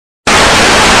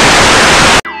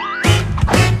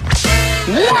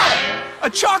What? A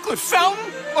chocolate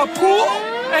fountain? A pool?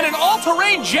 And an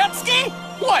all-terrain jet ski?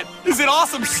 What? Is it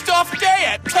awesome stuff day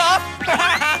at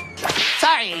T.U.F.F?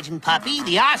 Sorry, Agent Puppy.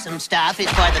 The awesome stuff is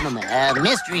for the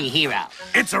mystery hero.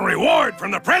 It's a reward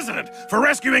from the president for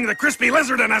rescuing the crispy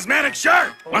lizard and asthmatic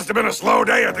shark. Must have been a slow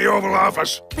day at the Oval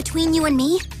Office. Between you and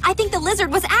me, I think the lizard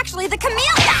was actually the chameleon.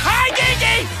 Hi,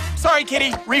 Gigi! Sorry,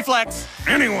 kitty. Reflex.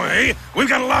 Anyway, we've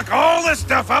got to lock all this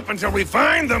stuff up until we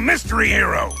find the mystery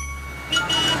hero.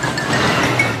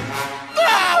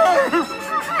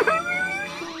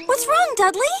 What's wrong,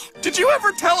 Dudley? Did you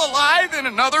ever tell a lie, then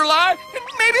another lie, and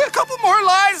maybe a couple more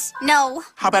lies? No.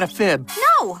 How about a fib?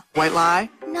 No. White lie?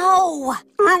 No.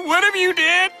 Or what if you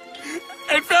did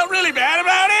and felt really bad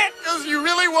about it? Because you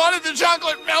really wanted the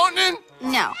chocolate fountain?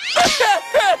 No.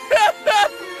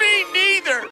 Me neither.